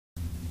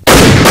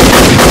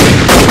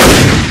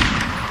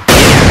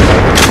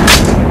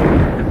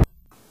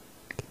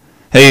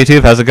Hey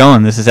YouTube, how's it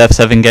going? This is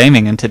F7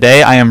 Gaming, and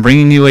today I am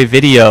bringing you a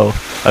video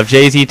of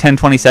jayzee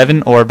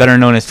 1027, or better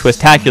known as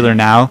Twistacular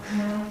now,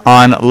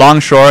 on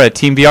Longshore at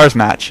Team BR's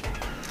match.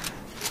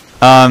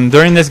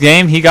 During this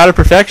game, he got a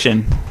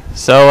perfection,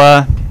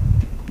 so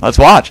let's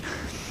watch.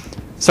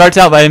 Starts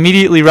out by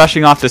immediately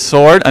rushing off to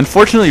sword.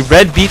 Unfortunately,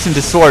 red beats into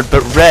sword,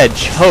 but red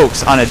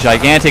chokes on a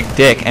gigantic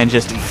dick and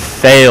just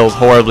fails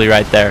horribly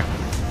right there.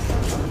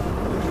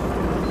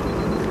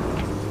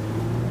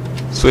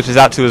 Switches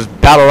out to his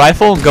battle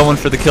rifle, going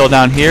for the kill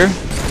down here.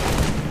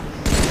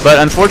 But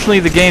unfortunately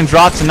the game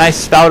drops a nice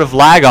spout of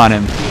lag on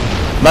him.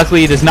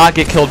 Luckily he does not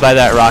get killed by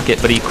that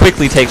rocket, but he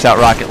quickly takes out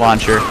rocket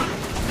launcher,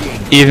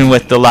 even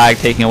with the lag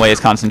taking away his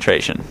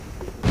concentration.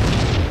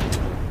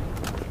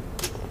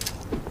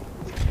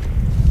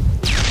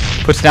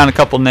 Puts down a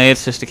couple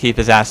nades just to keep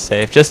his ass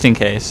safe, just in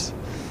case.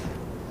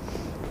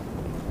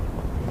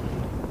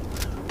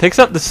 Picks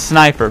up the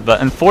sniper,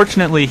 but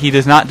unfortunately he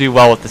does not do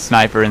well with the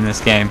sniper in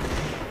this game.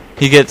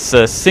 He gets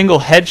a single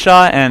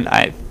headshot and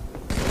I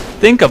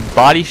think a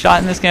body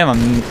shot in this game.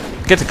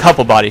 Gets a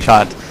couple body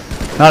shots.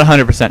 Not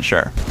 100%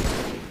 sure.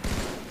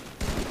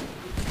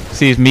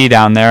 Sees me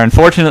down there.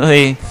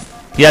 Unfortunately,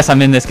 yes,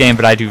 I'm in this game,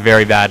 but I do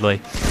very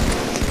badly.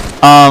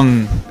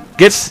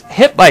 Gets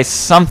hit by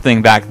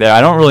something back there.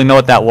 I don't really know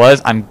what that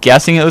was. I'm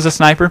guessing it was a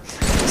sniper.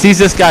 Sees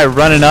this guy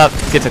running up,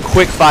 gets a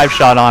quick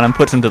 5-shot on him,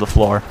 puts him to the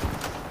floor.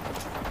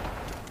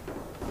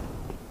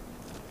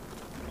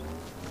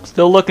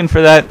 Still looking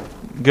for that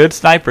good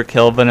sniper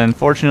kill, but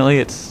unfortunately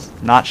it's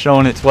not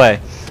showing its way.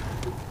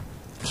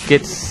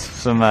 Gets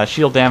some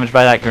shield damage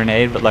by that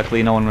grenade, but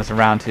luckily no one was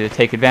around to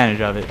take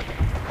advantage of it.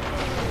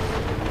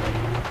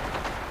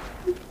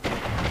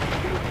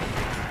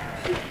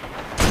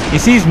 He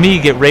sees me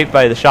get raped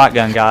by the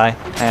shotgun guy,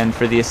 and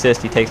for the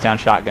assist he takes down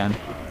shotgun.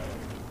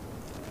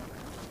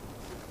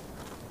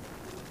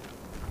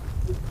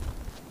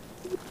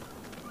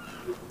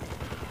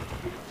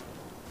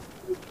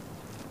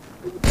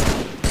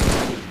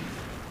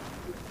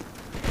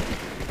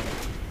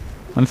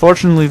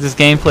 Unfortunately, this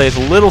gameplay is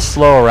a little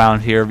slow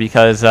around here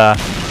because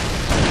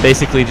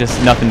basically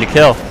just nothing to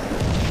kill.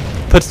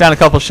 Puts down a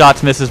couple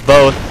shots, misses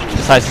both,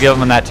 decides to give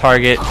him on that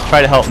target,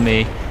 try to help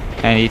me,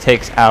 and he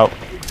takes out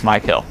my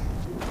kill.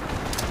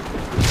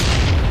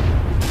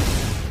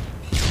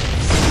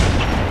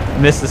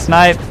 Missed the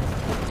snipe,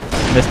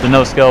 missed the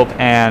no-scope,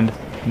 and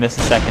missed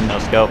the second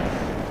no-scope.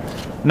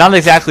 Not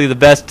exactly the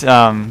best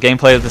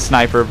gameplay of the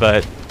sniper,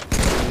 but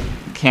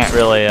can't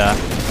really...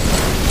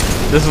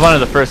 This is one of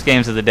the first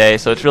games of the day,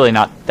 so it's really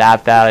not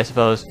that bad, I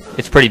suppose.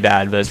 It's pretty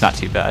bad, but it's not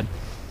too bad.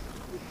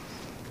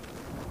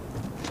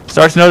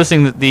 Starts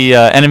noticing that the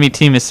enemy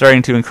team is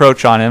starting to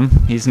encroach on him.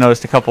 He's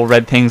noticed a couple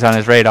red pings on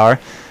his radar.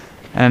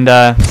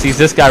 And sees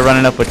this guy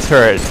running up with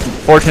turret.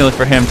 Fortunately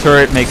for him,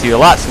 turret makes you a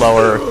lot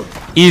slower.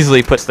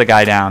 Easily puts the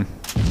guy down.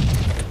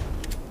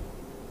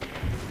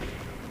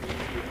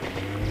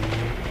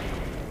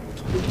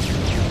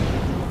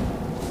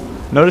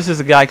 Notices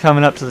a guy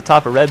coming up to the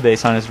top of red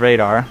base on his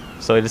radar,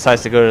 so he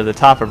decides to go to the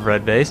top of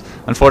red base.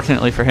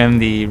 Unfortunately for him,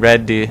 the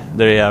red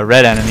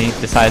enemy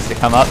decides to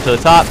come up to the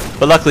top,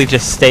 but luckily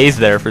just stays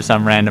there for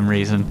some random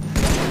reason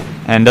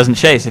and doesn't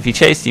chase. If he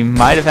chased, he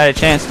might have had a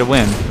chance to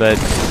win, but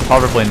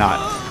probably not.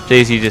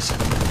 jayzee just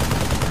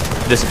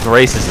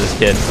disgraces this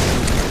kid.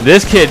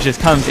 This kid just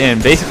comes in,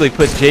 basically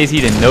puts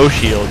jayzee to no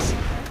shields,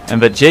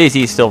 but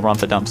jayzee still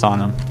rumpa-dumps on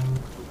him.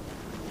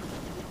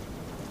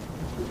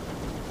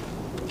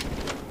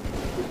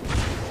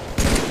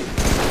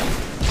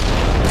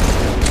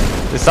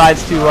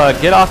 Decides to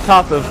get off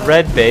top of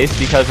red base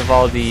because of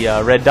all the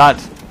red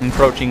dots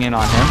encroaching in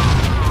on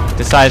him.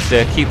 Decides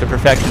to keep the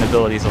perfection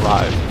abilities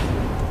alive.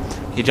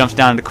 He jumps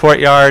down into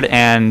courtyard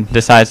and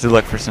decides to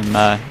look for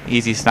some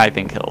easy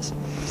sniping kills.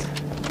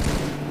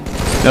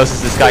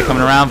 Notices this guy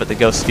coming around, but the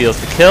ghost steals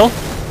the kill.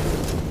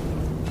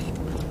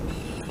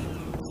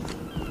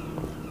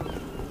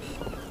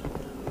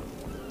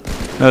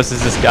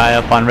 Notices this guy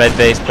up on red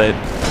base, but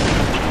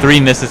 3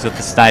 misses with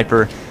the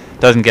sniper.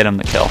 Doesn't get him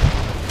the kill.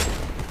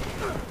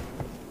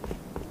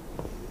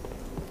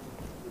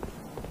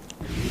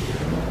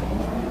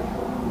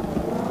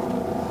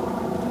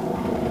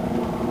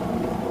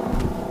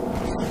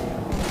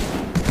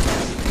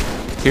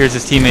 Here's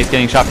his teammates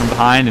getting shot from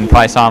behind, and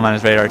probably saw him on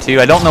his radar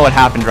too. I don't know what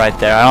happened right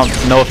there. I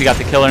don't know if he got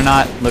the kill or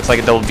not. Looks like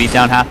a double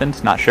beatdown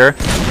happened. Not sure.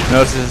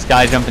 Notices this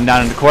guy jumping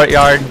down into the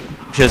courtyard.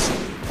 Just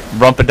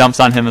rumpa-dumps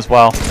on him as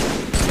well.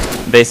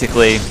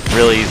 Basically,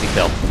 really easy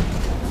kill.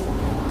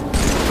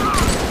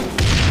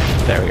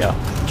 There we go.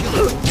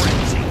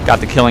 Got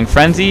the killing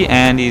frenzy,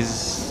 and he's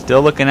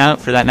still looking out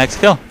for that next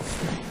kill.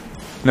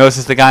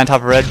 Notices the guy on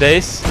top of red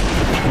base.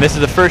 Misses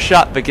the first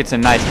shot, but gets a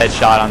nice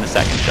headshot on the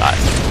second shot.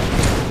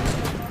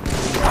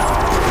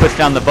 Puts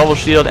down the bubble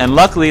shield, and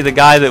luckily the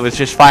guy that was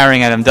just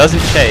firing at him doesn't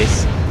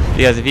chase,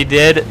 because if he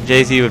did,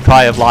 jayzee would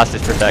probably have lost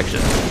his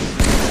perfection.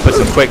 Put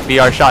some quick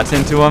BR shots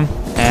into him,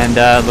 and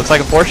looks like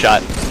a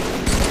 4-shot.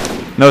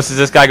 Notices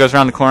this guy goes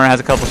around the corner, has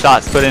a couple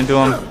shots put into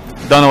him.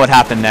 Don't know what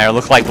happened there. It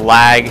looked like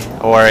lag,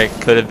 or it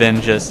could have been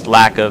just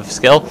lack of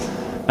skill.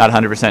 Not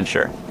 100%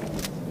 sure.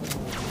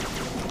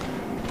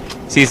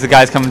 Sees the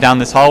guys coming down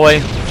this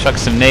hallway,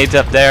 chucks some nades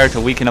up there to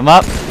weaken them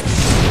up,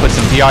 puts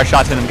some VR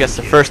shots in him, gets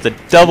the first, a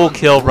double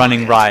kill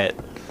running riot.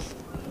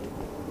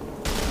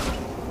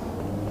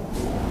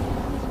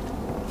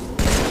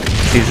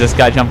 Sees this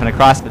guy jumping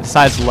across, but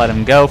decides to let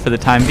him go for the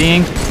time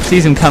being.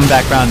 Sees him come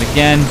back around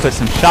again, puts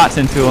some shots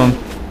into him,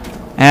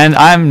 and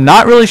I'm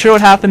not really sure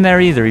what happened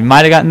there either. He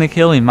might have gotten the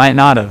kill, he might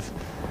not have.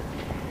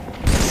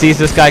 Sees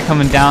this guy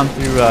coming down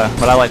through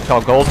what I like to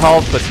call gold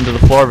halls, puts him to the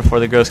floor before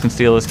the ghost can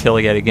steal his kill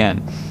yet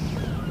again.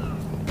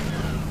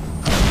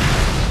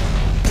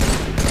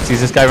 Sees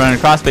this guy running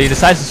across, but he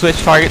decides to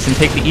switch targets and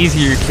take the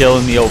easier kill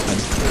in the open.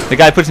 The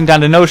guy puts him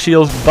down to no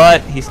shields,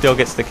 but he still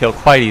gets the kill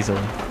quite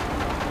easily.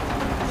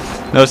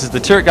 Notices the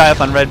turret guy up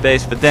on red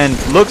base, but then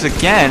looks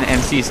again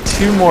and sees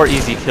 2 more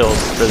easy kills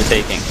for the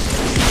taking.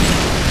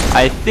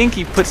 I think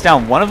he puts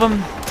down one of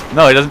them.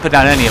 No, he doesn't put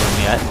down any of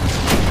them yet.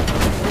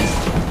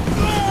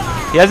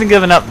 He hasn't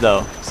given up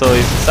though, so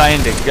he's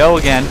deciding to go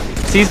again.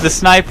 Sees the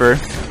sniper,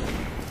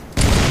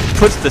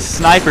 puts the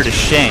sniper to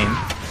shame,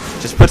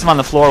 just puts him on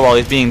the floor while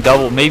he's being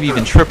double, maybe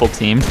even triple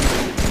teamed,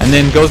 and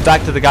then goes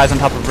back to the guys on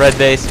top of red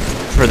base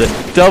for the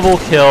double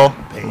kill,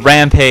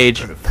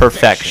 rampage,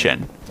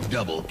 perfection.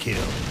 Double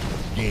kill.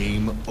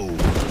 Game over.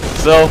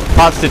 So,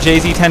 props to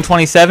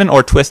jayzee1027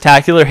 or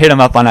Twistacular. Hit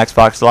him up on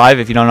Xbox Live.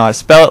 If you don't know how to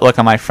spell it, look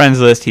on my friends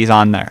list. He's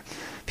on there.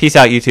 Peace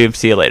out, YouTube.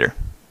 See you later.